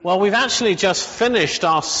Well, we've actually just finished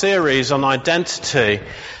our series on identity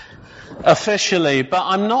officially, but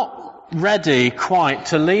I'm not ready quite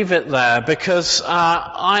to leave it there because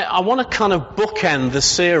I want to kind of bookend the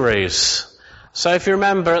series. So if you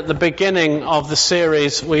remember at the beginning of the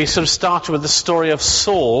series, we sort of started with the story of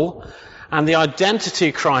Saul and the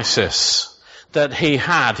identity crisis that he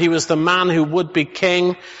had. He was the man who would be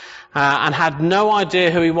king and had no idea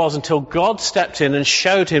who he was until God stepped in and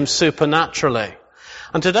showed him supernaturally.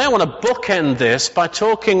 And today I want to bookend this by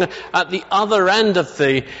talking at the other end of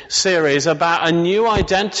the series about a new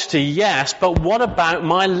identity, yes, but what about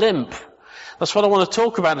my limp? That's what I want to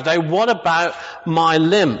talk about today. What about my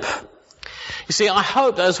limp? You see, I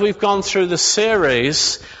hope that as we've gone through the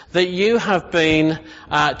series that you have been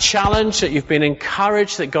challenged, that you've been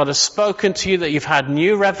encouraged, that God has spoken to you, that you've had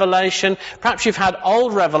new revelation. Perhaps you've had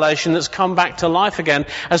old revelation that's come back to life again,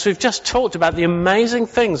 as we've just talked about the amazing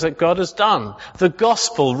things that God has done. The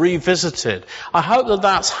gospel revisited. I hope that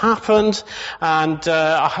that's happened, and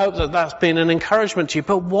I hope that that's been an encouragement to you.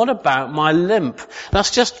 But what about my limp?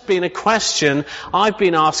 That's just been a question I've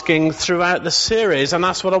been asking throughout the series, and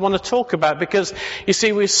that's what I want to talk about, because, you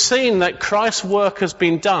see, we've seen that Christ's work has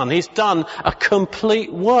been done. He's done a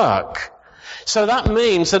complete work. So that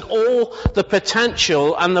means that all the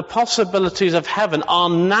potential and the possibilities of heaven are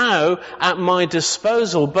now at my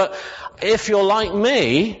disposal. But if you're like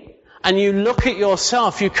me and you look at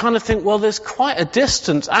yourself, you kind of think, well, there's quite a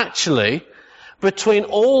distance actually between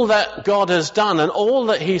all that God has done and all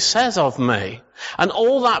that He says of me and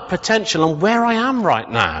all that potential and where I am right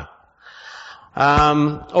now.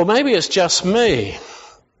 Or maybe it's just me.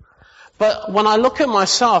 But when I look at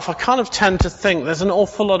myself, I kind of tend to think there's an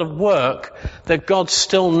awful lot of work that God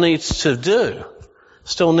still needs to do,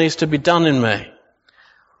 still needs to be done in me.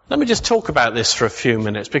 Let me just talk about this for a few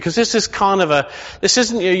minutes, because this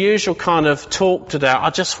isn't your usual kind of talk today.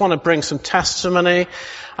 I just want to bring some testimony.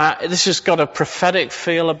 This has got a prophetic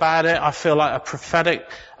feel about it. I feel like a prophetic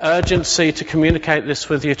urgency to communicate this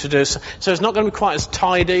with you to do. So it's not going to be quite as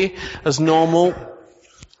tidy as normal.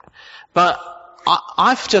 But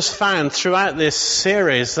I've just found throughout this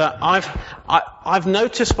series that I've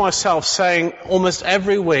noticed myself saying almost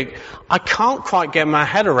every week, I can't quite get my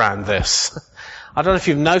head around this. I don't know if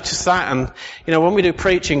you've noticed that, and when we do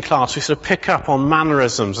preaching class, we sort of pick up on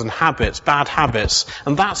mannerisms and habits, bad habits,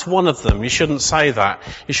 and that's one of them. You shouldn't say that.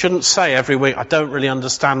 You shouldn't say every week, I don't really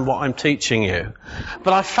understand what I'm teaching you.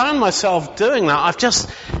 But I found myself doing that.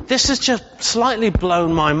 This has just slightly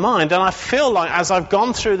blown my mind, and I feel like as I've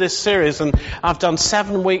gone through this series, and I've done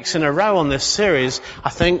 7 weeks in a row on this series, I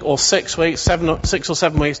think, or 6 weeks, 6 or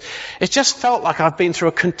 7 weeks, it just felt like I've been through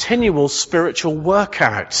a continual spiritual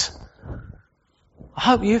workout. I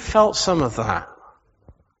hope you felt some of that.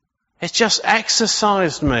 It's just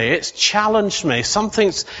exercised me. It's challenged me.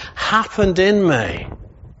 Something's happened in me.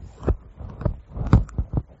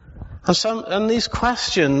 And these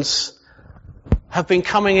questions have been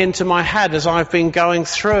coming into my head as I've been going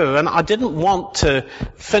through. And I didn't want to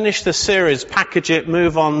finish the series, package it,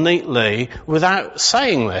 move on neatly without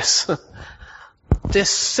saying this. This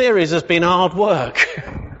series has been hard work.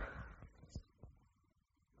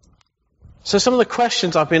 So some of the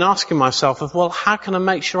questions I've been asking myself of, well, how can I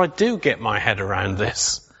make sure I do get my head around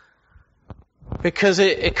this? Because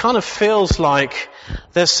it kind of feels like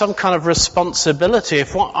there's some kind of responsibility.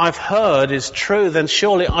 If what I've heard is true, then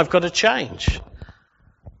surely I've got to change.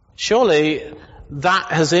 Surely that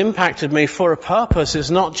has impacted me for a purpose. It's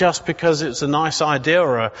not just because it's a nice idea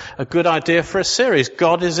or a good idea for a series.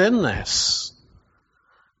 God is in this.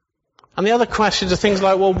 And the other questions are things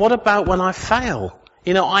like, well, what about when I fail?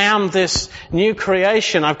 I am this new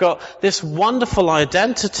creation. I've got this wonderful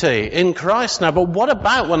identity in Christ now. But what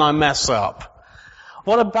about when I mess up?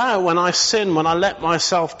 What about when I sin, when I let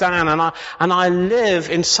myself down and I live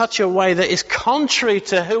in such a way that is contrary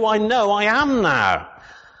to who I know I am now?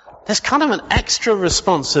 There's kind of an extra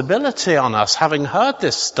responsibility on us having heard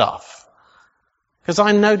this stuff. Because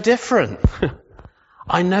I know different.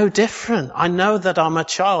 I know different. I know that I'm a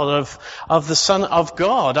child of the Son of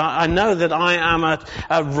God. I know that I am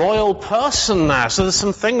a royal person now. So there's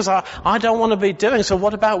some things I don't want to be doing. So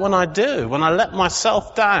what about when I do? When I let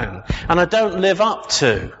myself down and I don't live up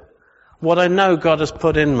to what I know God has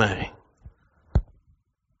put in me?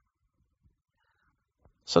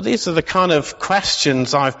 So these are the kind of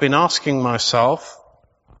questions I've been asking myself.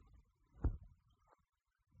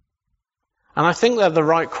 And I think they're the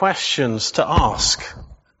right questions to ask.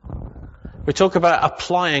 We talk about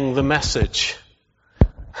applying the message.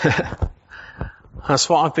 That's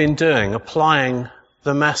what I've been doing, applying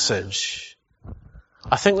the message.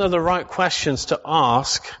 I think they're the right questions to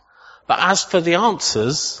ask But as for the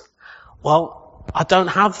answers, well, I don't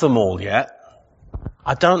have them all yet.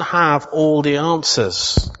 I don't have all the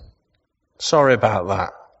answers. Sorry about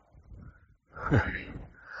that.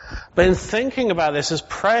 But in thinking about this, as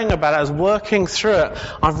praying about it, as working through it,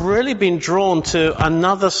 I've really been drawn to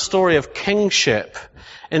another story of kingship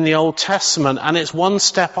in the Old Testament, and it's one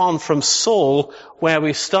step on from Saul, where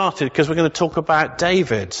we started, because we're going to talk about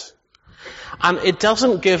David. And it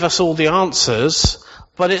doesn't give us all the answers,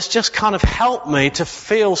 but it's just kind of helped me to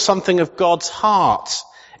feel something of God's heart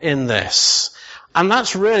in this. And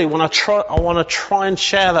that's really when I want to try and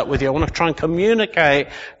share that with you. I want to try and communicate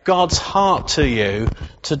God's heart to you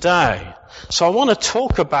today. So I want to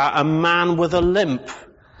talk about a man with a limp.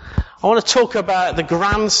 I want to talk about the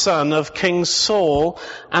grandson of King Saul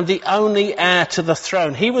and the only heir to the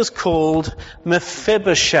throne. He was called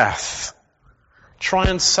Mephibosheth. Try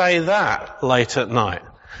and say that late at night.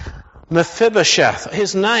 Mephibosheth.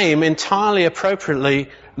 His name, entirely appropriately,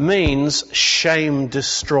 means shame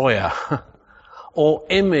destroyer or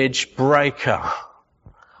image breaker.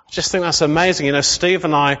 I just think that's amazing. You know, Steve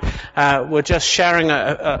and I were just sharing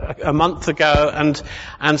a month ago,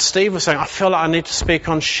 and Steve was saying, I feel like I need to speak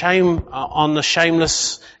on shame, on the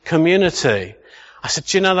shameless community. I said,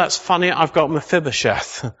 do you know, that's funny, I've got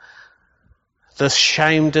Mephibosheth, the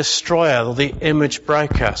shame destroyer, or the image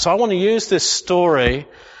breaker. So I want to use this story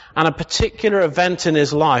and a particular event in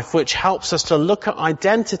his life which helps us to look at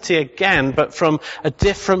identity again, but from a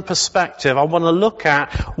different perspective. I want to look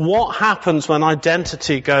at what happens when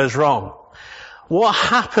identity goes wrong. What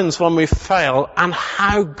happens when we fail, and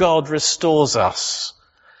how God restores us.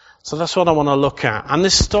 So that's what I want to look at. And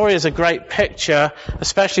this story is a great picture,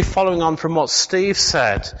 especially following on from what Steve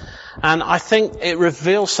said. And I think it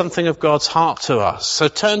reveals something of God's heart to us. So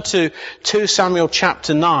turn to 2 Samuel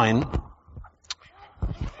chapter 9.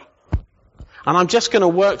 And I'm just going to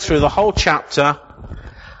work through the whole chapter.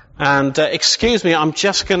 And excuse me, I'm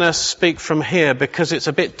just going to speak from here because it's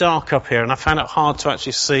a bit dark up here and I found it hard to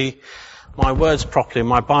actually see my words properly in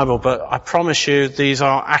my Bible. But I promise you these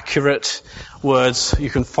are accurate words.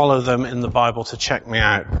 You can follow them in the Bible to check me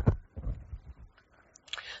out.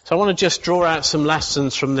 So I want to just draw out some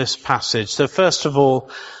lessons from this passage. So first of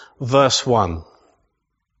all, verse 1.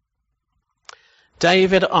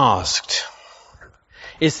 David asked,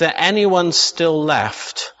 is there anyone still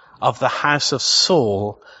left of the house of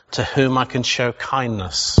Saul to whom I can show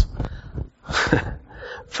kindness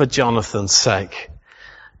for Jonathan's sake?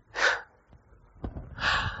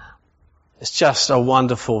 It's just a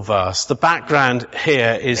wonderful verse. The background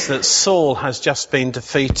here is that Saul has just been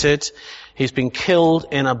defeated. He's been killed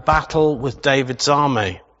in a battle with David's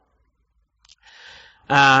army.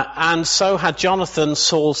 And so had Jonathan,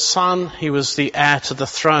 Saul's son. He was the heir to the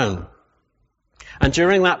throne. And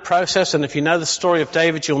during that process, and if you know the story of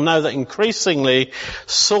David, you'll know that increasingly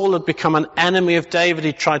Saul had become an enemy of David.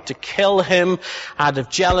 He tried to kill him out of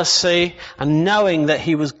jealousy and knowing that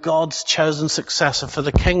he was God's chosen successor for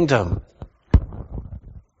the kingdom.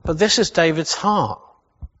 But this is David's heart.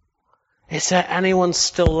 Is there anyone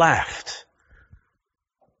still left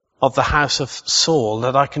of the house of Saul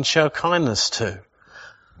that I can show kindness to?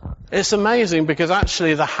 It's amazing because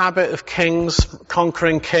actually the habit of kings,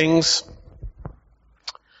 conquering kings,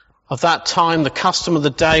 of that time, the custom of the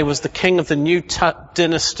day was the king of the new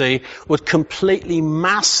dynasty would completely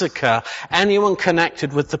massacre anyone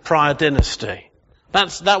connected with the prior dynasty.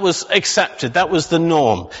 That was accepted. That was the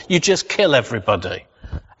norm. You just kill everybody.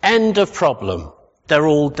 End of problem. They're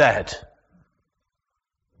all dead.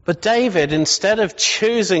 But David, instead of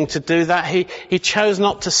choosing to do that, he chose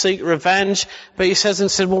not to seek revenge, but he says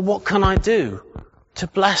instead, well, what can I do to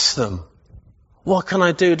bless them? What can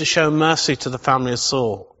I do to show mercy to the family of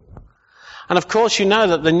Saul? And of course you know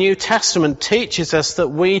that the New Testament teaches us that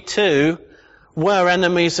we too were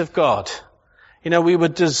enemies of God. You know, we were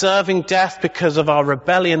deserving death because of our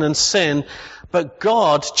rebellion and sin, but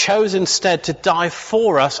God chose instead to die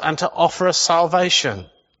for us and to offer us salvation.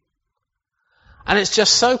 And it's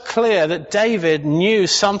just so clear that David knew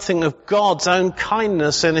something of God's own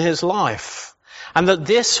kindness in his life. And that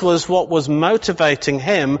this was what was motivating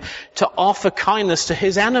him to offer kindness to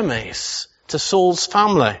his enemies, to Saul's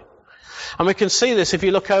family. And we can see this if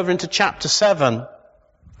you look over into chapter 7.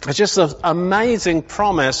 It's just an amazing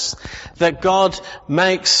promise that God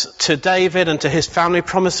makes to David and to his family,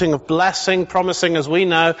 promising of blessing, promising, as we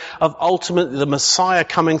know, of ultimately the Messiah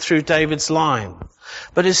coming through David's line.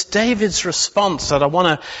 But it's David's response that I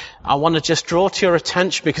want to just draw to your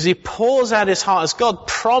attention, because he pours out his heart as God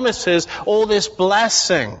promises all this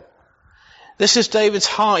blessing. This is David's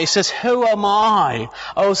heart. He says, who am I,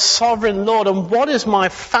 O sovereign Lord, and what is my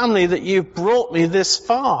family that you've brought me this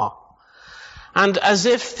far? And as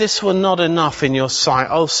if this were not enough in your sight,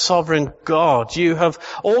 O sovereign God, you have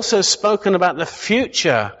also spoken about the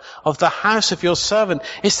future of the house of your servant.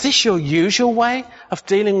 Is this your usual way of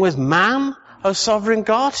dealing with man, O sovereign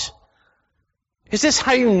God? Is this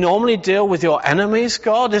how you normally deal with your enemies,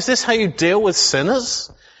 God? Is this how you deal with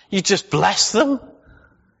sinners? You just bless them?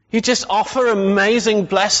 You just offer amazing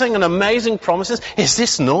blessing and amazing promises? Is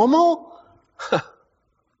this normal? You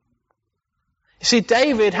see,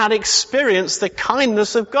 David had experienced the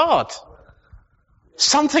kindness of God.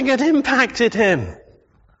 Something had impacted him.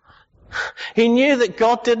 He knew that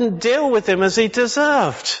God didn't deal with him as he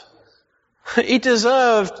deserved. He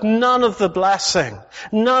deserved none of the blessing,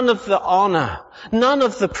 none of the honor, none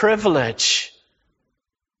of the privilege.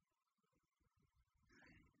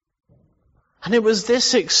 And it was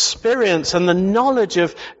this experience and the knowledge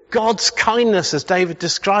of God's kindness, as David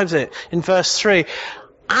describes it in verse 3,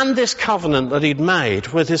 and this covenant that he'd made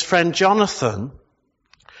with his friend Jonathan,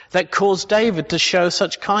 that caused David to show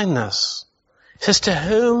such kindness. He says, to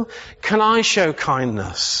whom can I show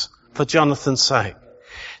kindness for Jonathan's sake?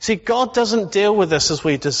 See, God doesn't deal with us as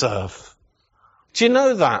we deserve. Do you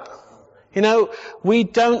know that? You know, we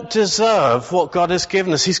don't deserve what God has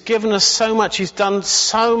given us. He's given us so much. He's done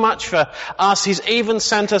so much for us. He's even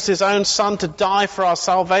sent us His own Son to die for our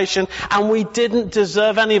salvation, and we didn't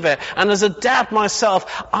deserve any of it. And as a dad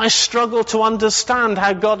myself, I struggle to understand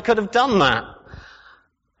how God could have done that.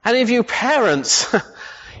 Any of you parents,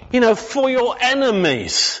 you know, for your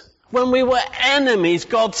enemies, when we were enemies,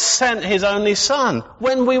 God sent His only Son.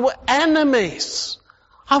 When we were enemies,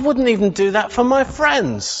 I wouldn't even do that for my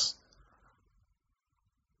friends.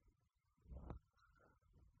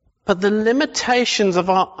 But the limitations of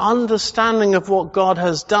our understanding of what God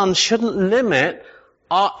has done shouldn't limit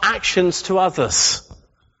our actions to others.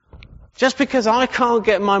 Just because I can't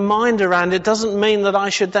get my mind around it doesn't mean that I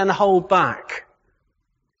should then hold back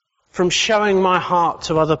from showing my heart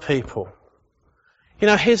to other people. You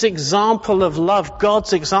know, His example of love,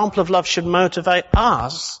 God's example of love, should motivate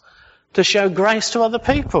us to show grace to other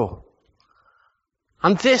people.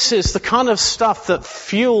 And this is the kind of stuff that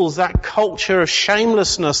fuels that culture of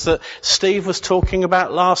shamelessness that Steve was talking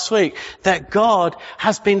about last week. That God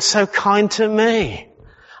has been so kind to me.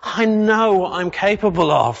 I know what I'm capable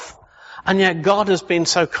of. And yet God has been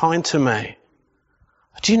so kind to me.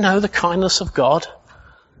 Do you know the kindness of God?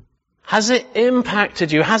 Has it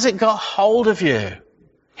impacted you? Has it got hold of you?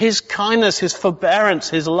 His kindness, His forbearance,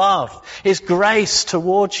 His love, His grace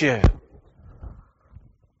towards you.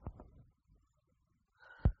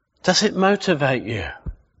 Does it motivate you?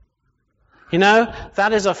 You know,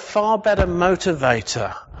 that is a far better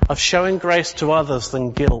motivator of showing grace to others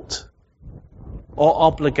than guilt or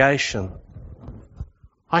obligation.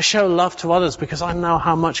 I show love to others because I know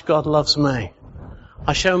how much God loves me.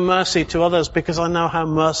 I show mercy to others because I know how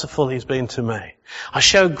merciful He's been to me. I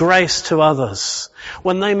show grace to others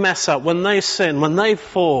when they mess up, when they sin, when they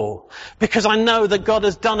fall, because I know that God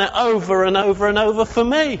has done it over and over and over for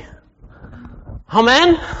me.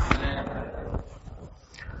 Amen?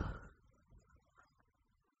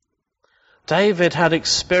 David had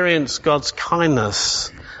experienced God's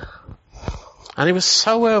kindness, and he was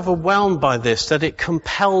so overwhelmed by this that it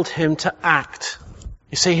compelled him to act.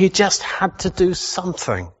 You see, he just had to do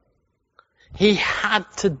something. He had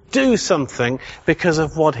to do something because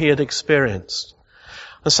of what he had experienced.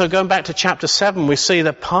 And so going back to chapter 7, we see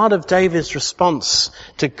that part of David's response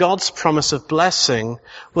to God's promise of blessing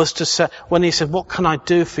was to say, when he said, what can I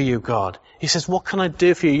do for you, God? He says, what can I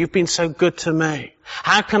do for you? You've been so good to me.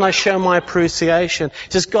 How can I show my appreciation?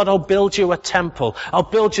 He says, God, I'll build you a temple. I'll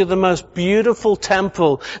build you the most beautiful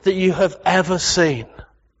temple that you have ever seen.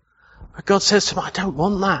 But God says to him, I don't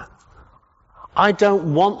want that. I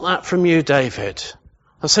don't want that from you, David.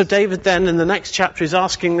 And so David then in the next chapter is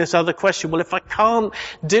asking this other question. Well, if I can't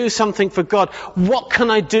do something for God, what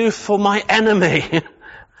can I do for my enemy?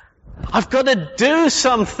 I've got to do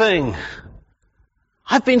something.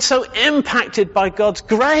 I've been so impacted by God's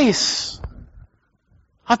grace.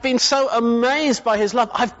 I've been so amazed by His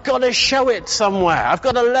love. I've got to show it somewhere. I've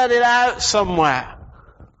got to let it out somewhere.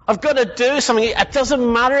 I've got to do something. It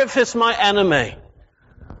doesn't matter if it's my enemy.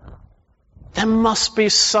 There must be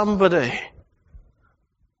somebody.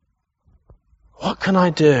 What can I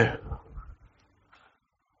do?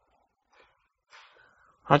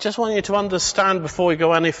 I just want you to understand before we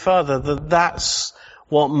go any further that that's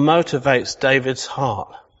what motivates David's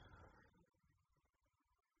heart.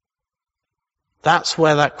 That's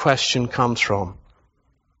where that question comes from.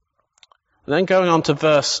 And then going on to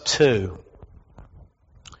verse 2.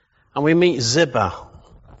 And we meet Ziba,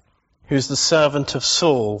 He was the servant of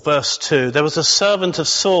Saul. Verse 2, there was a servant of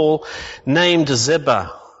Saul named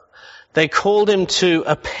Ziba. They called him to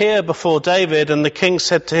appear before David, and the king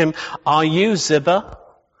said to him, "Are you Ziba?"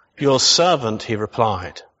 "Your servant," he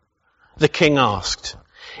replied. The king asked,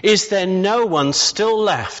 "Is there no one still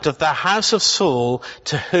left of the house of Saul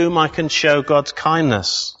to whom I can show God's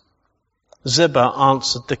kindness?" Ziba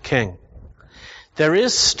answered the king, "There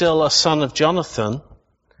is still a son of Jonathan.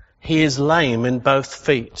 He is lame in both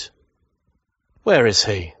feet." "Where is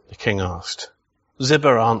he?" the king asked.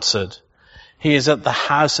 Ziba answered, "He is at the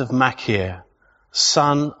house of Machir,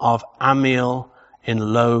 son of Amiel in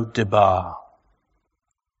Lo-debar."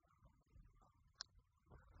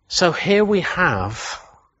 So here we have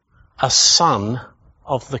a son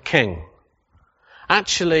of the king.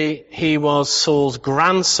 Actually, he was Saul's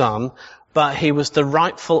grandson, but he was the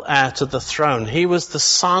rightful heir to the throne. He was the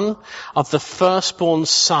son of the firstborn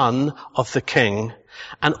son of the king,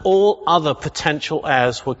 and all other potential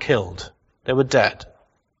heirs were killed. They were dead.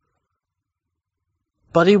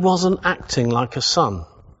 But he wasn't acting like a son.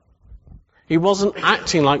 He wasn't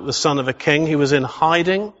acting like the son of a king. He was in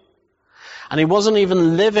hiding. And he wasn't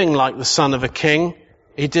even living like the son of a king.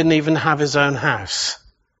 He didn't even have his own house.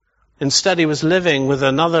 Instead, he was living with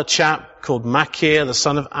another chap called Machir, the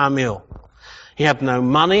son of Amiel. He had no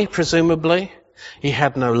money, presumably. He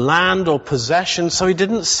had no land or possession, so he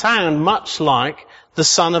didn't sound much like the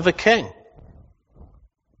son of a king.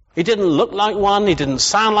 He didn't look like one, he didn't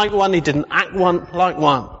sound like one, he didn't act like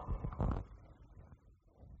one.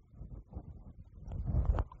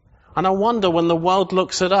 And I wonder, when the world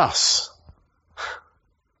looks at us,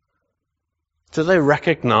 do they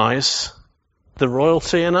recognize the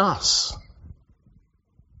royalty in us?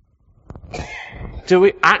 Do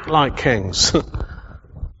we act like kings?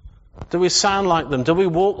 Do we sound like them? Do we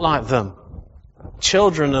walk like them?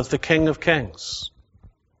 Children of the King of Kings.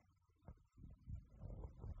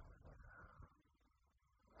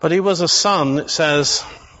 But he was a son, it says,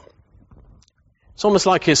 it's almost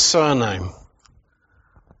like his surname,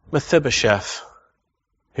 Mephibosheth,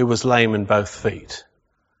 who was lame in both feet.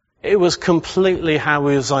 It was completely how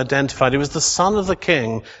he was identified. He was the son of the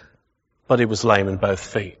king, but he was lame in both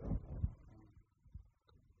feet.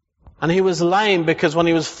 And he was lame because when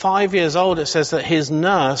he was 5 years old, it says that his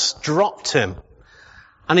nurse dropped him.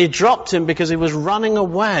 And he dropped him because he was running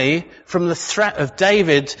away from the threat of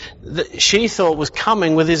David that she thought was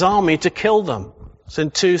coming with his army to kill them. It's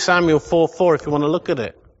in 2 Samuel 4:4 if you want to look at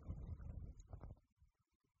it.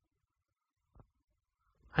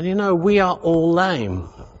 And you know, we are all lame.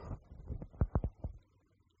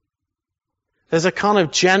 There's a kind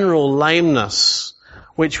of general lameness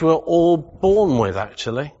which we're all born with,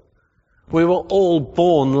 actually. We were all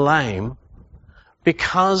born lame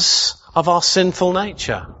because of our sinful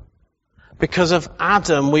nature. Because of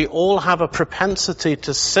Adam, we all have a propensity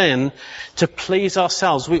to sin, to please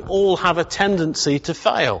ourselves. We all have a tendency to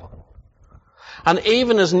fail. And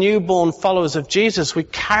even as newborn followers of Jesus, we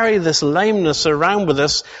carry this lameness around with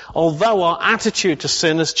us, although our attitude to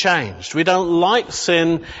sin has changed. We don't like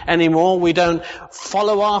sin anymore. We don't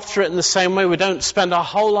follow after it in the same way. We don't spend our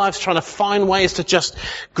whole lives trying to find ways to just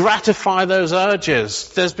gratify those urges.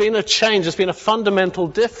 There's been a change. There's been a fundamental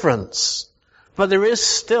difference. But there is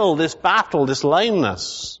still this battle, this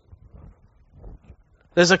lameness.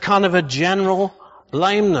 There's a kind of a general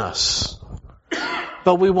lameness.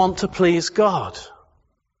 But we want to please God.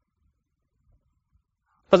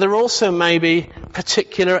 But there also may be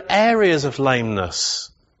particular areas of lameness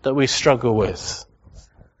that we struggle with.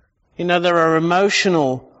 You know, there are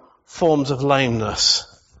emotional forms of lameness.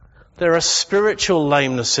 There are spiritual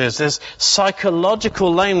lamenesses. There's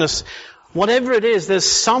psychological lameness. Whatever it is,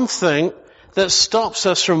 there's something that stops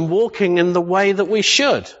us from walking in the way that we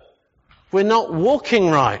should. We're not walking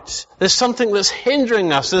right. There's something that's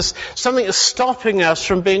hindering us. There's something that's stopping us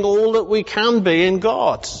from being all that we can be in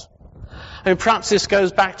God. I mean, perhaps this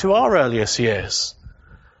goes back to our earliest years.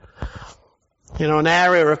 You know, an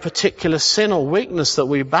area of particular sin or weakness that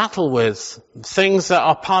we battle with. Things that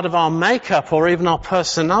are part of our makeup or even our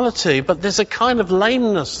personality. But there's a kind of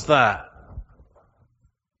lameness there.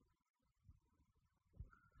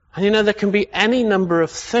 And you know, there can be any number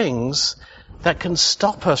of things that can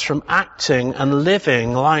stop us from acting and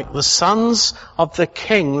living like the sons of the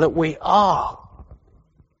King that we are.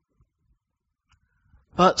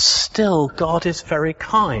 But still, God is very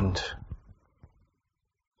kind.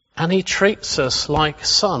 And He treats us like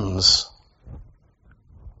sons.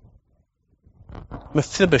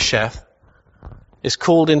 Mephibosheth is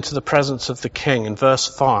called into the presence of the king in verse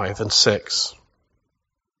 5 and 6.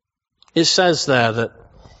 It says there that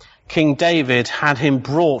King David had him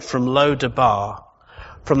brought from Lo-debar,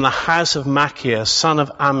 from the house of Machir, son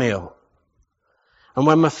of Ammiel. And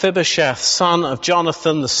when Mephibosheth, son of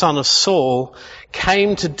Jonathan, the son of Saul,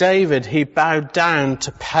 came to David, he bowed down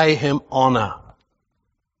to pay him honor.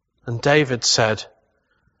 And David said,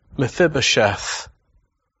 Mephibosheth,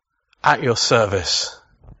 at your service,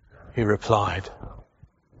 he replied.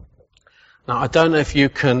 Now, I don't know if you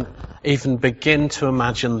can even begin to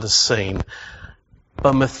imagine the scene,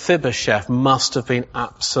 but Mephibosheth must have been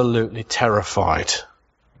absolutely terrified.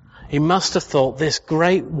 He must have thought, this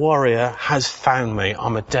great warrior has found me.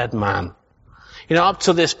 I'm a dead man. You know, up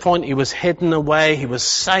to this point he was hidden away, he was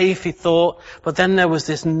safe, he thought, but then there was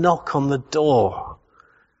this knock on the door.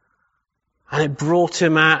 And it brought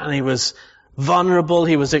him out, and he was vulnerable,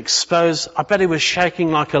 he was exposed. I bet he was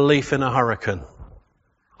shaking like a leaf in a hurricane.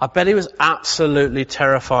 I bet he was absolutely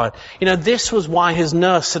terrified. You know, this was why his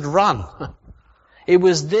nurse had run. It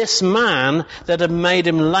was this man that had made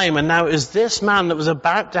him lame, and now it was this man that was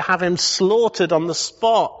about to have him slaughtered on the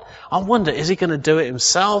spot. I wonder, is he going to do it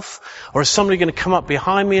himself? Or is somebody going to come up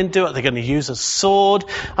behind me and do it? They're going to use a sword.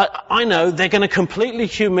 I know they're going to completely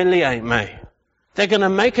humiliate me. They're going to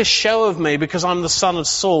make a show of me because I'm the son of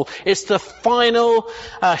Saul. It's the final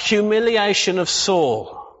humiliation of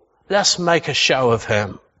Saul. Let's make a show of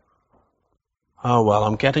him. Oh well,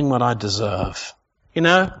 I'm getting what I deserve. You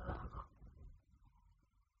know,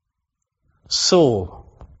 Saul,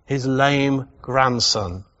 his lame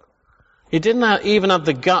grandson, he didn't even have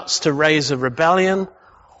the guts to raise a rebellion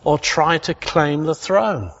or try to claim the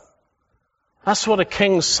throne. That's what a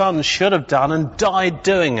king's son should have done, and died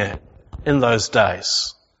doing it in those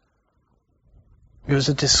days. It was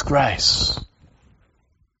a disgrace.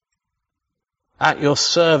 At your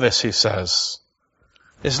service, he says.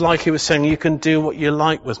 It's like he was saying, you can do what you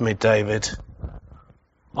like with me, David.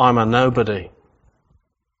 I'm a nobody.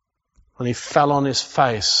 And he fell on his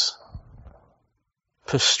face,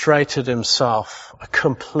 prostrated himself, a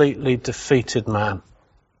completely defeated man.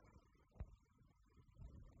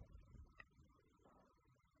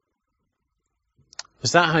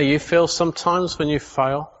 Is that how you feel sometimes when you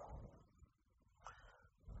fail?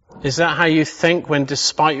 Is that how you think when,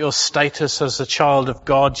 despite your status as a child of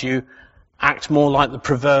God, you act more like the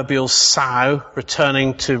proverbial sow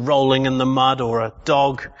returning to rolling in the mud, or a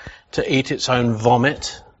dog to eat its own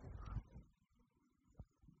vomit?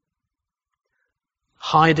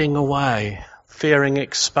 Hiding away, fearing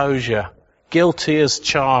exposure, guilty as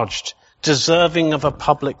charged, deserving of a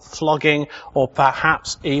public flogging, or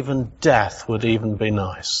perhaps even death would even be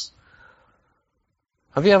nice.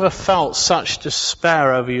 Have you ever felt such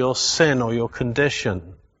despair over your sin or your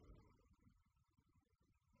condition?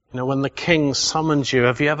 You know, when the king summons you,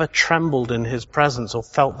 have you ever trembled in his presence or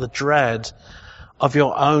felt the dread of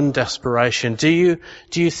your own desperation? Do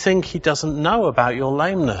you think he doesn't know about your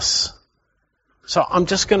lameness? So I'm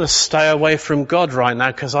just going to stay away from God right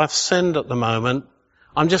now because I've sinned at the moment.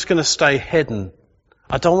 I'm just going to stay hidden.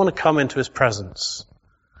 I don't want to come into his presence.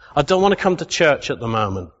 I don't want to come to church at the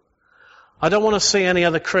moment. I don't want to see any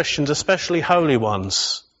other Christians, especially holy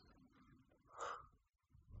ones.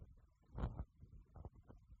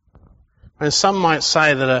 And some might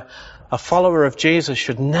say that a follower of Jesus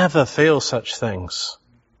should never feel such things.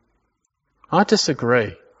 I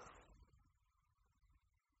disagree.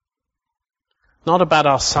 Not about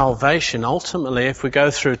our salvation. Ultimately, if we go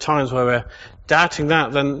through times where we're doubting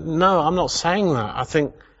that, then no, I'm not saying that. I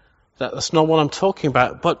think that's not what I'm talking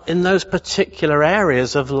about. But in those particular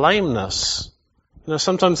areas of lameness, you know,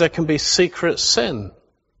 sometimes there can be secret sin.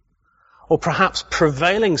 Or perhaps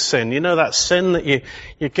prevailing sin. You know, that sin that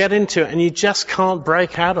you get into and you just can't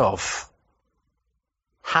break out of.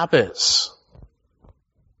 Habits.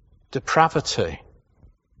 Depravity.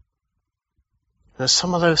 There's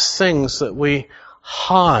some of those things that we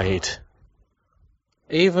hide,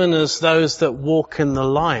 even as those that walk in the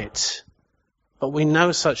light, but we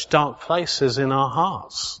know such dark places in our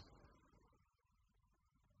hearts.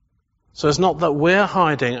 So it's not that we're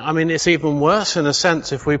hiding. I mean, it's even worse in a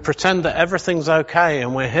sense if we pretend that everything's okay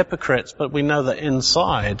and we're hypocrites, but we know that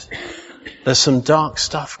inside there's some dark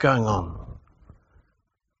stuff going on.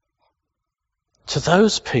 To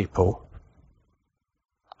those people,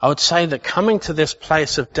 I would say that coming to this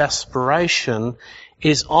place of desperation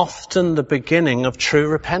is often the beginning of true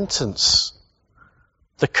repentance.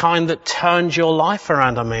 The kind that turns your life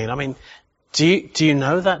around, I mean, do you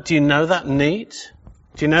know that? Do you know that need?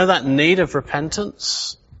 Do you know that need of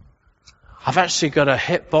repentance? I've actually got to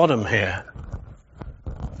hit bottom here.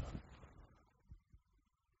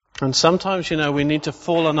 And sometimes, you know, we need to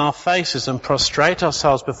fall on our faces and prostrate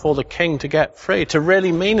ourselves before the King to get free, to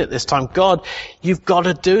really mean it this time. God, you've got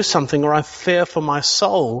to do something or I fear for my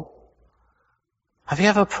soul. Have you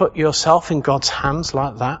ever put yourself in God's hands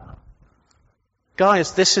like that?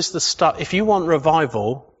 Guys, this is the stuff. If you want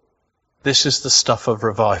revival, this is the stuff of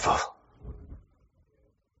revival.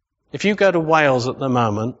 If you go to Wales at the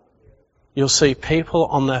moment, you'll see people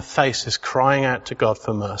on their faces crying out to God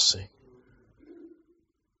for mercy.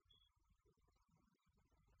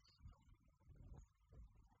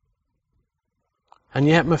 And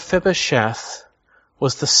yet Mephibosheth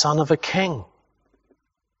was the son of a king.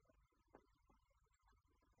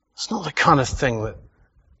 It's not the kind of thing that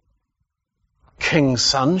king's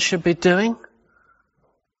son should be doing.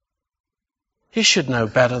 He should know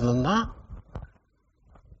better than that.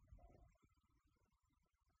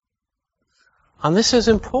 And this is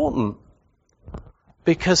important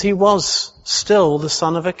because he was still the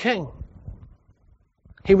son of a king.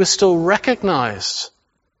 He was still recognized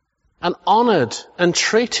and honored and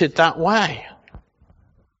treated that way.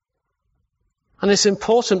 And it's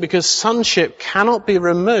important because sonship cannot be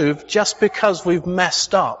removed just because we've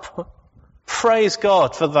messed up. Praise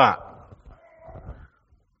God for that.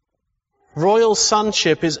 Royal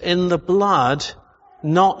sonship is in the blood,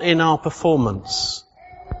 not in our performance.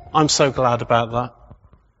 I'm so glad about that.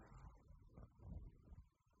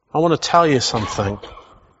 I want to tell you something.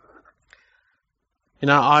 You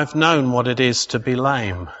know, I've known what it is to be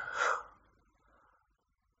lame.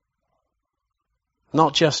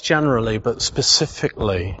 Not just generally, but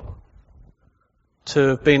specifically. To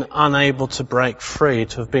have been unable to break free,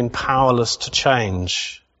 to have been powerless to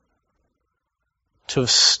change. To have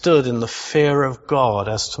stood in the fear of God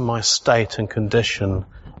as to my state and condition,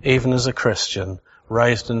 even as a Christian,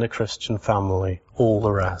 raised in a Christian family, all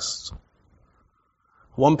the rest.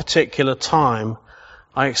 One particular time,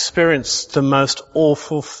 I experienced the most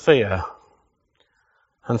awful fear.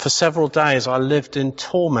 And for several days I lived in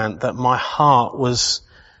torment that my heart was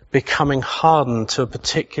becoming hardened to a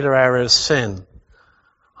particular area of sin.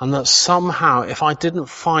 And that somehow, if I didn't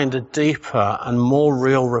find a deeper and more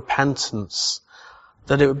real repentance,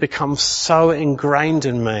 that it would become so ingrained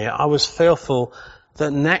in me, I was fearful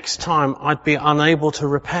that next time I'd be unable to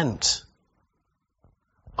repent.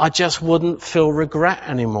 I just wouldn't feel regret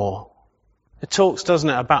anymore. It talks, doesn't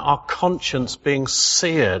it, about our conscience being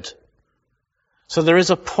seared. So there is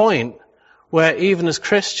a point where even as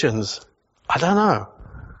Christians, I don't know,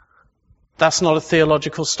 that's not a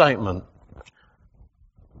theological statement.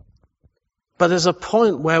 But there's a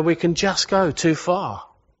point where we can just go too far.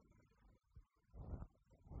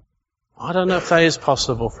 I don't know if that is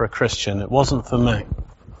possible for a Christian. It wasn't for me.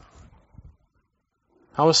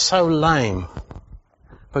 I was so lame,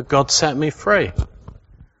 but God set me free.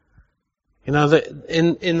 You know, that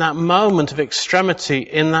in that moment of extremity,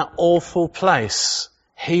 in that awful place,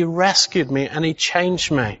 He rescued me and He changed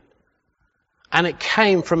me. And it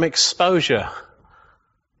came from exposure.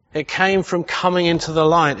 It came from coming into the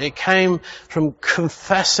light. It came from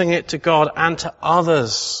confessing it to God and to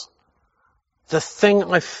others. The thing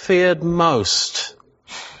I feared most.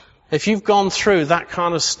 If you've gone through that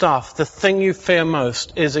kind of stuff, the thing you fear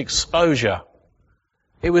most is exposure.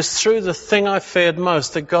 It was through the thing I feared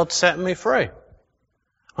most that God set me free.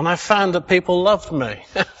 And I found that people loved me.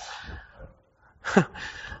 And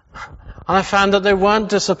I found that they weren't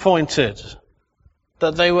disappointed.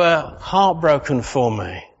 That they were heartbroken for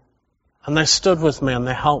me. And they stood with me and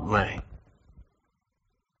they helped me.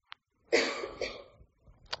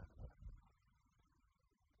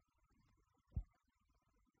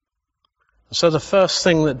 So the first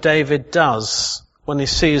thing that David does when he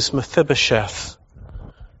sees Mephibosheth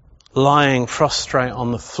lying prostrate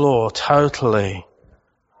on the floor, totally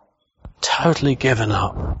given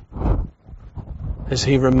up, is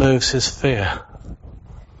he removes his fear.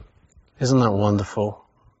 Isn't that wonderful?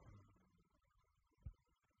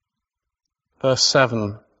 Verse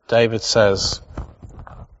 7, David says,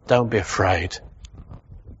 "Don't be afraid,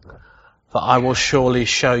 for I will surely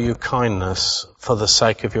show you kindness for the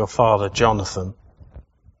sake of your father Jonathan.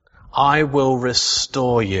 I will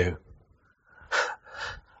restore you.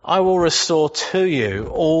 I will restore to you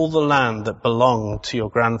all the land that belonged to your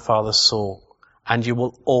grandfather Saul, and you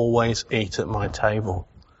will always eat at my table."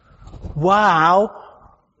 Wow!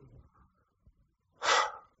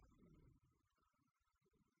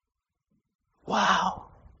 Wow!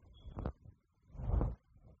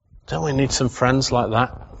 Don't we need some friends like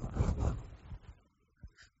that?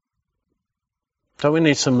 Don't we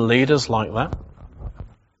need some leaders like that?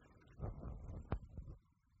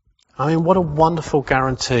 I mean, what a wonderful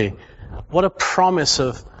guarantee. What a promise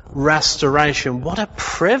of restoration. What a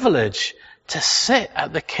privilege to sit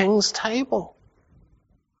at the King's table.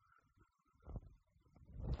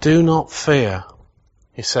 Do not fear,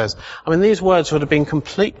 he says. I mean, these words would have been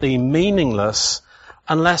completely meaningless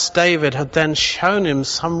unless David had then shown him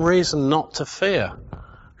some reason not to fear.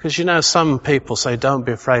 Because you know, some people say, don't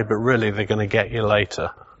be afraid, but really they're going to get you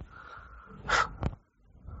later.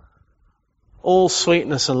 All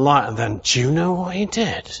sweetness and light, and then, do you know what he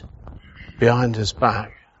did behind his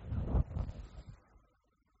back?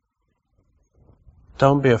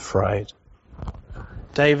 Don't be afraid.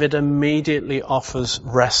 David immediately offers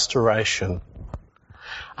restoration.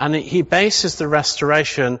 And he bases the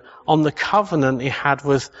restoration on the covenant he had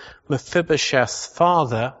with Mephibosheth's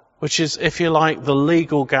father, which is, if you like, the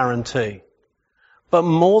legal guarantee. But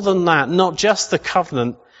more than that, not just the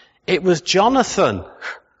covenant, it was Jonathan.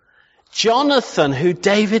 Jonathan, who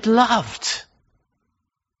David loved.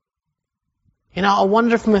 You know, I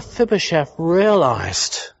wonder if Mephibosheth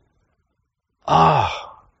realized,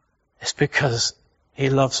 it's because he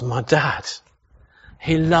loves my dad.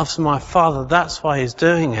 He loves my father. That's why he's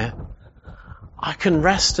doing it. I can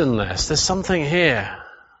rest in this. There's something here.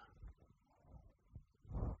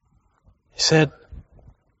 He said,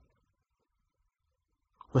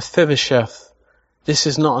 Mephibosheth, this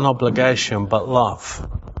is not an obligation, but love.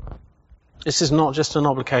 This is not just an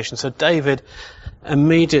obligation. So David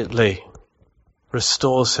immediately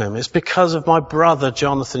restores him. It's because of my brother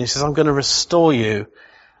Jonathan. He says, I'm going to restore you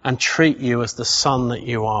and treat you as the son that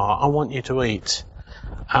you are. I want you to eat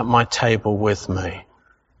at my table with me.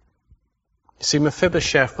 You see,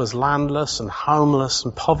 Mephibosheth was landless and homeless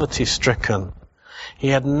and poverty-stricken. He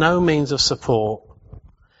had no means of support.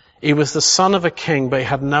 He was the son of a king, but he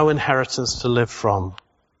had no inheritance to live from.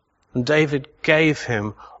 And David gave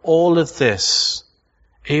him all of this,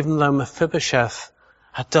 even though Mephibosheth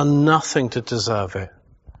had done nothing to deserve it.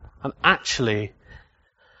 And actually,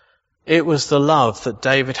 it was the love that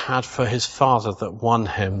David had for his father that won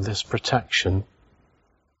him this protection.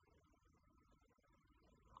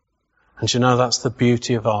 And you know, that's the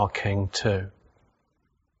beauty of our King too.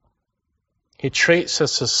 He treats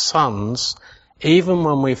us as sons even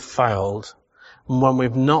when we've failed and when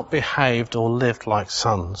we've not behaved or lived like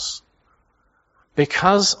sons.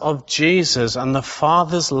 Because of Jesus and the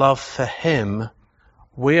Father's love for him,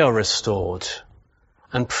 we are restored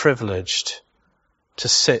and privileged to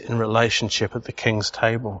sit in relationship at the King's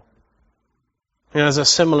table. You know, there's a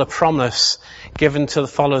similar promise given to the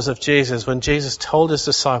followers of Jesus when Jesus told his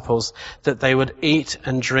disciples that they would eat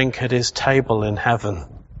and drink at his table in heaven.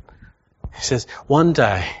 He says, one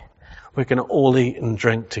day we're going to all eat and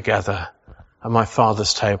drink together at my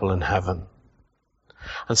Father's table in heaven.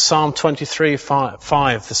 And Psalm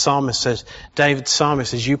 23:5, the psalmist says, David's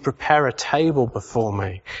psalmist says, you prepare a table before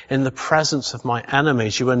me in the presence of my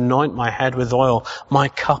enemies. You anoint my head with oil. My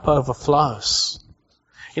cup overflows.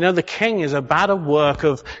 You know, the King is about a work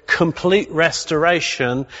of complete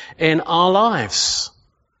restoration in our lives.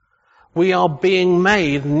 We are being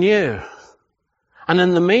made new. And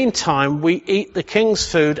in the meantime, we eat the King's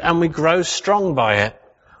food and we grow strong by it.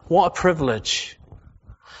 What a privilege.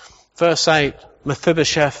 Verse 8,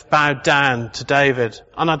 Mephibosheth bowed down to David.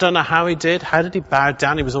 And I don't know how he did. How did he bow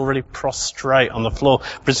down? He was already prostrate on the floor.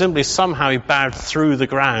 Presumably somehow he bowed through the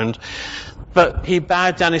ground. But he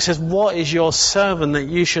bowed down. He says, what is your servant that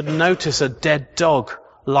you should notice a dead dog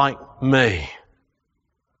like me?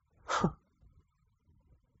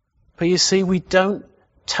 But you see, we don't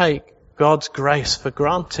take God's grace for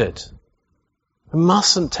granted. We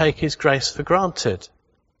mustn't take his grace for granted.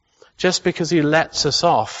 Just because he lets us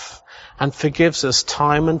off and forgives us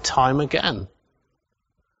time and time again.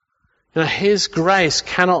 You know, his grace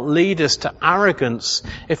cannot lead us to arrogance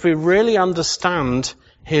if we really understand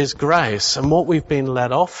his grace and what we've been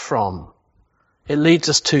led off from. It leads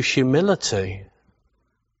us to humility.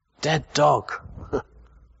 Dead dog.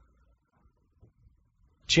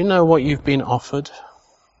 Do you know what you've been offered?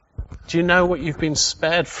 Do you know what you've been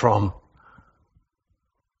spared from?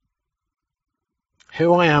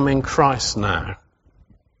 Who I am in Christ now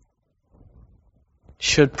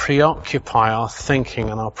should preoccupy our thinking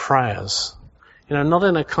and our prayers. You know, not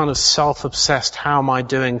in a kind of self-obsessed, how am I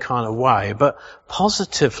doing kind of way, but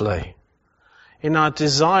positively in our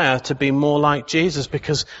desire to be more like Jesus,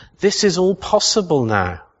 because this is all possible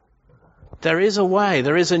now. There is a way,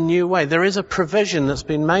 there is a new way, there is a provision that's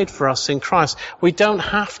been made for us in Christ. We don't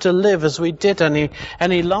have to live as we did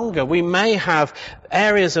any longer. We may have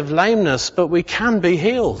areas of lameness, but we can be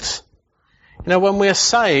healed. You know, when we are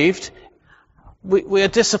saved, we are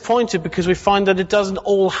disappointed because we find that it doesn't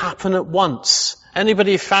all happen at once.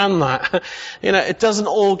 Anybody found that? You know, it doesn't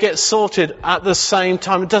all get sorted at the same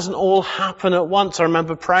time. It doesn't all happen at once. I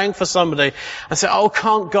remember praying for somebody and said, oh,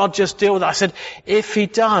 can't God just deal with that? I said, if he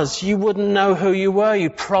does, you wouldn't know who you were.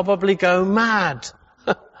 You'd probably go mad.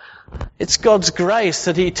 It's God's grace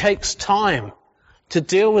that he takes time to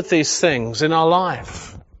deal with these things in our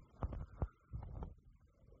life.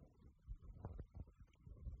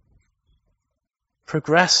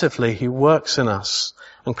 Progressively, he works in us,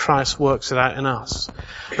 and Christ works it out in us.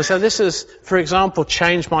 And so this is, for example,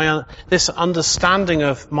 changed this understanding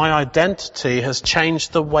of my identity has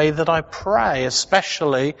changed the way that I pray,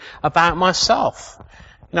 especially about myself.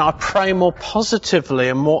 I pray more positively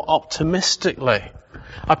and more optimistically.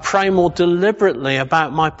 I pray more deliberately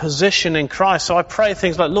about my position in Christ. So I pray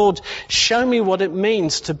things like, Lord, show me what it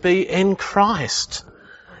means to be in Christ.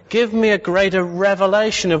 Give me a greater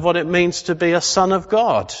revelation of what it means to be a son of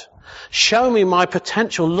God. Show me my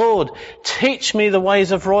potential. Lord, teach me the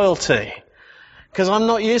ways of royalty, because I'm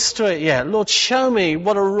not used to it yet. Lord, show me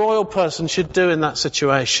what a royal person should do in that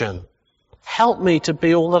situation. Help me to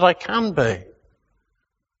be all that I can be.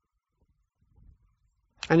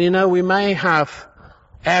 And we may have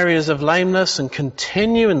areas of lameness and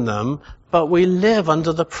continue in them, but we live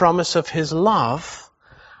under the promise of His love,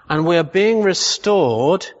 and we are being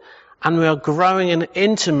restored, and we are growing in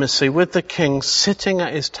intimacy with the King, sitting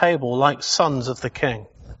at His table like sons of the King.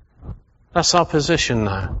 That's our position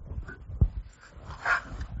now.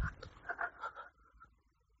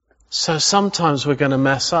 So sometimes we're going to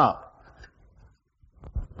mess up.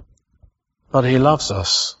 But He loves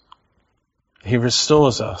us. He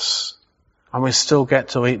restores us. And we still get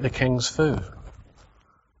to eat the King's food.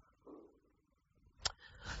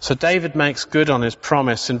 So David makes good on his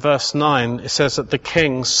promise. In verse 9, it says that the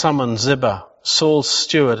king summoned Ziba, Saul's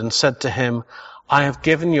steward, and said to him, I have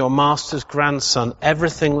given your master's grandson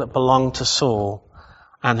everything that belonged to Saul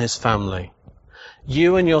and his family.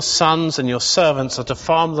 You and your sons and your servants are to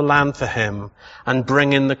farm the land for him and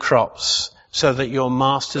bring in the crops, so that your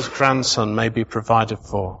master's grandson may be provided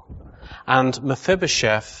for. And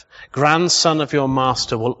Mephibosheth, grandson of your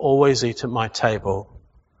master, will always eat at my table.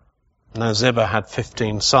 Now Ziba had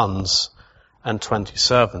 15 sons and 20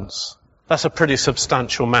 servants. That's a pretty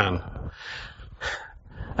substantial man.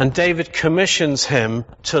 And David commissions him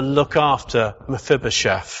to look after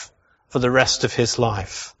Mephibosheth for the rest of his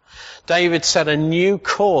life. David set a new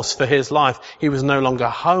course for his life. He was no longer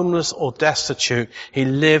homeless or destitute. He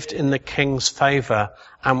lived in the king's favor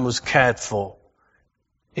and was cared for.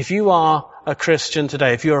 If you are a Christian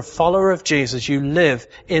today, if you're a follower of Jesus, you live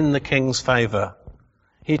in the king's favor.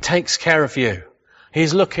 He takes care of you.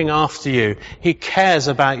 He's looking after you. He cares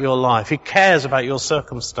about your life. He cares about your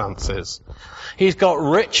circumstances. He's got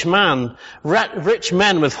rich men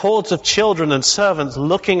with hordes of children and servants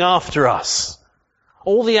looking after us.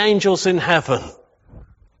 All the angels in heaven.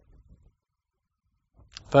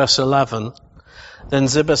 Verse 11. Then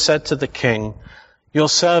Ziba said to the king, your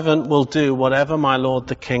servant will do whatever my lord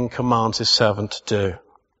the king commands his servant to do.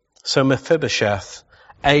 So Mephibosheth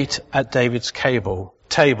ate at David's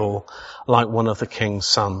table like one of the king's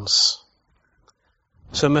sons.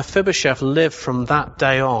 So Mephibosheth lived from that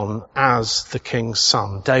day on as the king's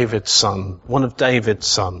son, David's son, one of David's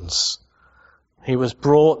sons. He was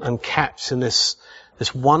brought and kept in this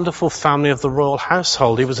wonderful family of the royal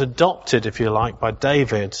household. He was adopted, if you like, by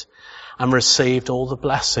David and received all the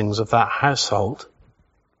blessings of that household.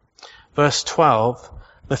 Verse 12,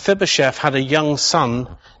 Mephibosheth had a young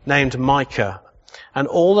son named Micah, and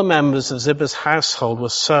all the members of Ziba's household were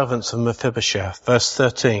servants of Mephibosheth. Verse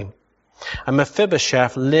 13. And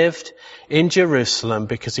Mephibosheth lived in Jerusalem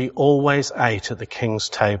because he always ate at the king's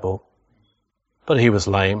table. But he was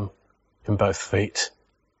lame in both feet.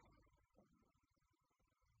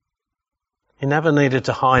 He never needed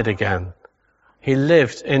to hide again. He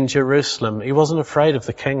lived in Jerusalem. He wasn't afraid of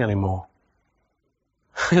the king anymore.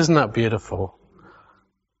 Isn't that beautiful?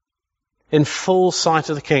 In full sight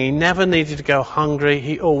of the king. He never needed to go hungry.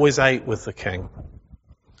 He always ate with the king.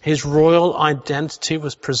 His royal identity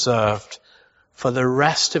was preserved for the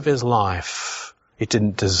rest of his life. He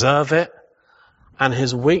didn't deserve it, and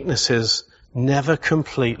his weaknesses never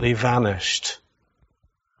completely vanished.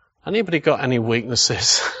 Anybody got any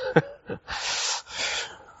weaknesses?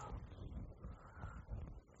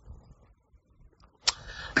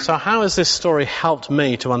 So how has this story helped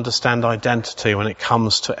me to understand identity when it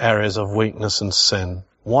comes to areas of weakness and sin?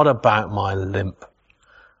 What about my limp?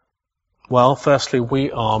 Well, firstly, we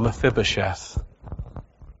are Mephibosheth.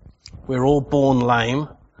 We're all born lame,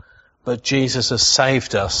 but Jesus has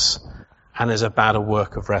saved us and is about a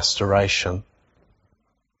work of restoration.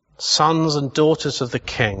 Sons and daughters of the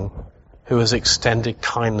King who has extended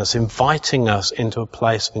kindness, inviting us into a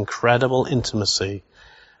place of incredible intimacy,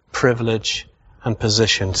 privilege, and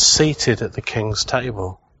position, seated at the King's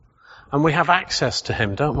table. And we have access to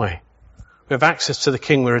Him, don't we? We have access to the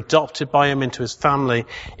King. We're adopted by him into his family,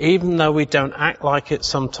 even though we don't act like it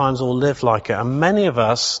sometimes or live like it. And many of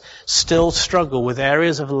us still struggle with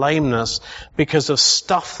areas of lameness because of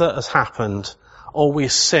stuff that has happened, or we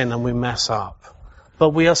sin and we mess up. But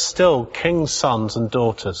we are still King's sons and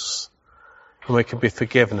daughters, and we can be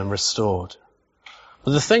forgiven and restored.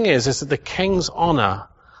 But the thing is that the King's honour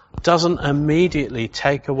doesn't immediately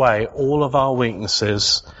take away all of our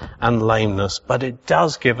weaknesses and lameness, but it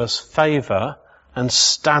does give us favour and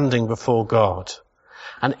standing before God.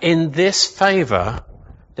 And in this favour,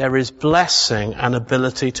 there is blessing and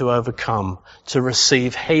ability to overcome, to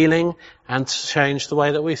receive healing and to change the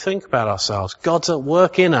way that we think about ourselves. God's at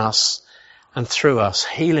work in us and through us,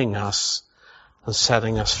 healing us and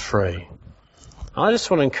setting us free. And I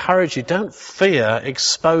just want to encourage you, don't fear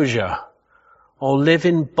exposure or live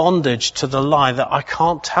in bondage to the lie that I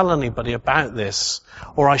can't tell anybody about this,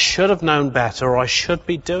 or I should have known better, or I should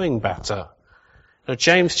be doing better. Now,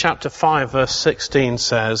 James chapter 5 verse 16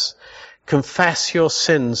 says, confess your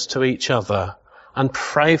sins to each other and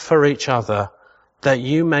pray for each other that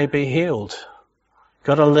you may be healed.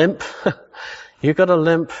 Got a limp? You got a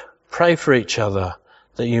limp? Pray for each other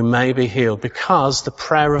that you may be healed, because the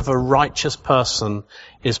prayer of a righteous person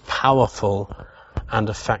is powerful and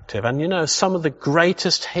effective. And you know, some of the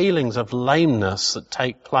greatest healings of lameness that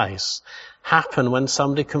take place happen when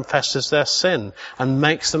somebody confesses their sin and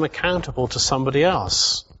makes them accountable to somebody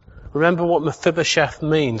else. Remember what Mephibosheth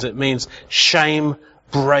means. It means shame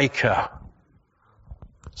breaker.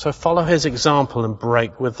 So follow his example and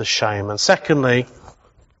break with the shame. And secondly,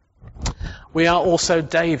 we are also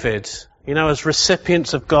David. You know, as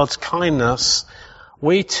recipients of God's kindness,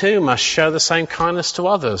 we too must show the same kindness to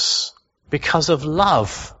others. Because of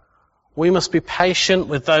love, we must be patient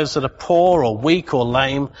with those that are poor or weak or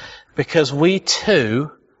lame, because we too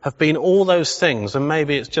have been all those things, and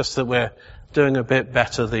maybe it's just that we're doing a bit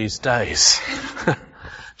better these days. Do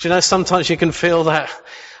you know, sometimes you can feel that,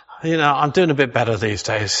 you know, I'm doing a bit better these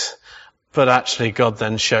days, but actually God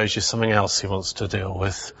then shows you something else he wants to deal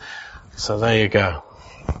with. So there you go.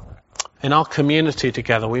 In our community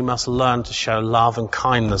together, we must learn to show love and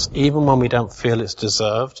kindness, even when we don't feel it's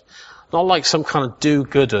deserved. Not like some kind of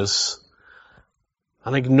do-gooders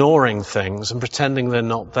and ignoring things and pretending they're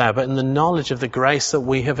not there, but in the knowledge of the grace that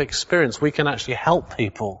we have experienced, we can actually help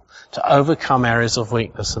people to overcome areas of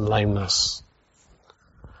weakness and lameness.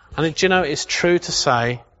 And do you know, it's true to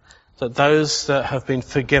say that those that have been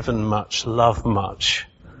forgiven much love much.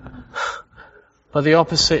 But the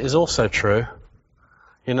opposite is also true.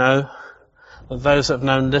 You know, that those that have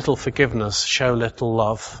known little forgiveness show little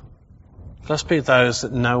love. Let's be those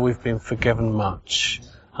that know we've been forgiven much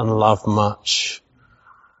and love much.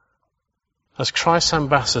 As Christ's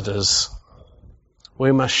ambassadors,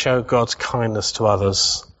 we must show God's kindness to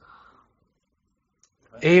others,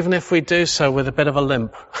 even if we do so with a bit of a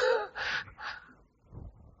limp.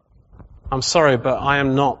 I'm sorry, but I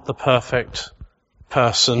am not the perfect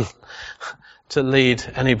person to lead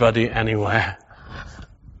anybody anywhere.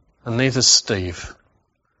 And neither is Steve.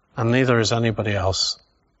 And neither is anybody else.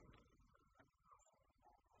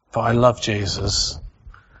 But I love Jesus.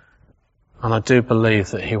 And I do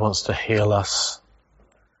believe that he wants to heal us.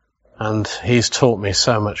 And he's taught me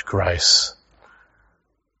so much grace.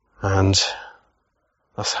 And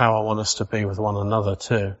that's how I want us to be with one another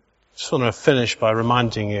too. Just want to finish by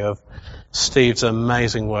reminding you of Steve's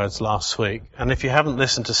amazing words last week. And if you haven't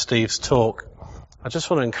listened to Steve's talk, I just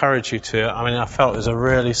want to encourage you to. I felt it was a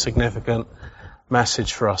really significant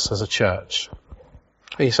message for us as a church.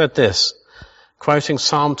 He said this, quoting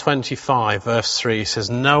Psalm 25 verse 3, he says,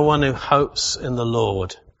 no one who hopes in the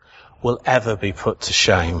Lord will ever be put to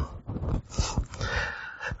shame.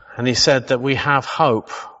 And he said that we have hope.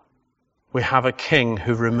 We have a King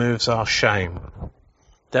who removes our shame.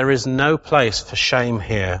 There is no place for shame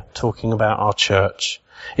here, talking about our church.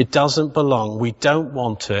 It doesn't belong. We don't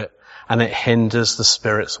want it. And it hinders the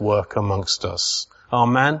Spirit's work amongst us.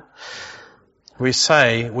 Amen? We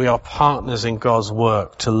say we are partners in God's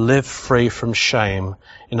work to live free from shame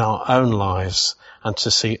in our own lives and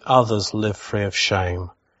to see others live free of shame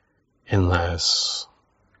in theirs.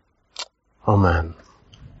 Amen.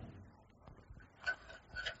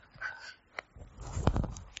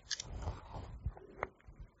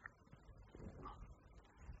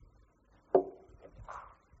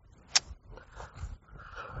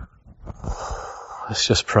 Let's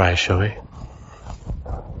just pray, shall we?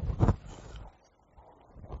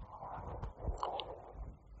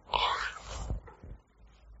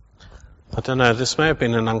 I don't know, this may have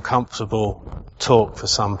been an uncomfortable talk for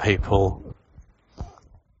some people.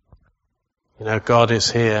 You know, God is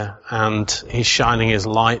here and he's shining his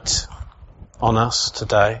light on us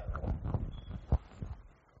today?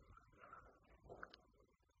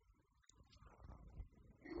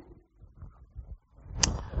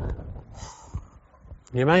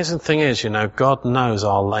 The amazing thing is, God knows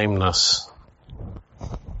our lameness.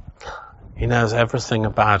 He knows everything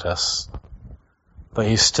about us, but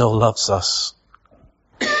He still loves us.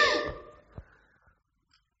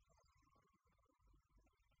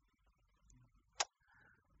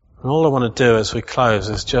 And all I want to do as we close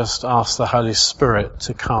is just ask the Holy Spirit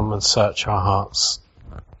to come and search our hearts.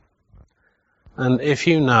 And if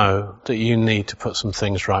you know that you need to put some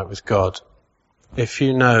things right with God, if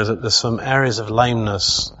you know that there's some areas of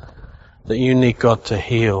lameness that you need God to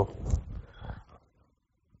heal,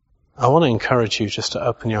 I want to encourage you just to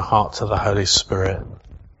open your heart to the Holy Spirit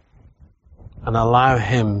and allow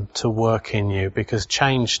Him to work in you, because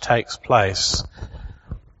change takes place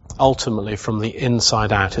ultimately from the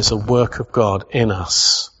inside out. It's a work of God in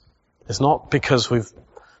us. It's not because we've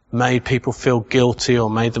made people feel guilty or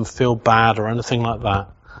made them feel bad or anything like that.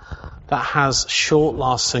 That has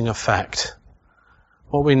short-lasting effect.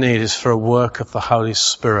 What we need is for a work of the Holy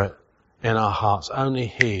Spirit in our hearts. Only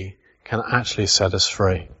He can actually set us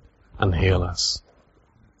free and heal us.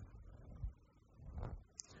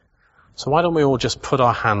 So why don't we all just put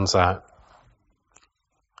our hands out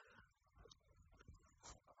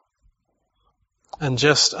and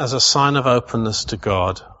just as a sign of openness to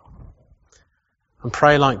God, and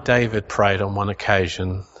pray like David prayed on one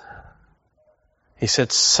occasion. He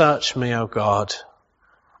said, "Search me, O God,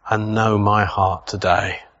 and know my heart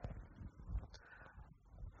today."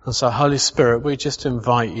 And so, Holy Spirit, we just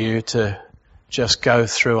invite you to just go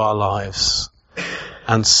through our lives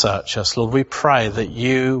and search us. Lord, we pray that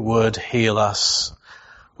you would heal us.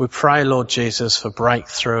 We pray, Lord Jesus, for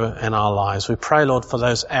breakthrough in our lives. We pray, Lord, for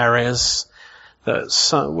those areas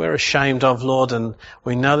that we're ashamed of, Lord, and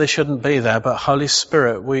we know they shouldn't be there, but Holy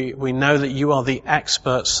Spirit, we know that you are the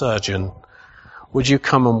expert surgeon. Would you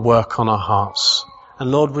come and work on our hearts? And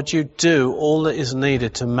Lord, would you do all that is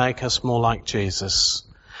needed to make us more like Jesus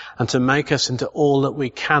and to make us into all that we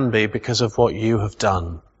can be because of what you have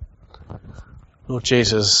done? Lord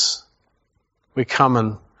Jesus, we come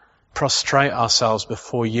and prostrate ourselves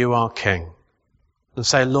before you, our King, and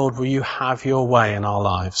say, Lord, will you have your way in our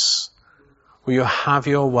lives? Will you have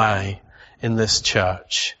your way in this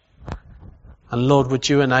church? And Lord, would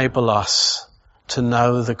you enable us to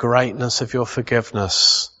know the greatness of your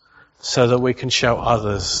forgiveness so that we can show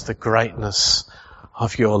others the greatness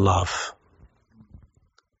of your love.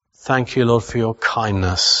 Thank you, Lord, for your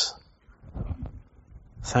kindness.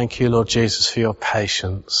 Thank you, Lord Jesus, for your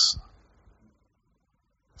patience.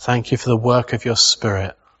 Thank you for the work of your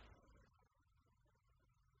Spirit.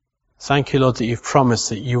 Thank you, Lord, that you've promised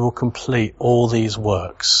that you will complete all these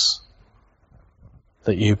works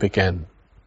that you begin.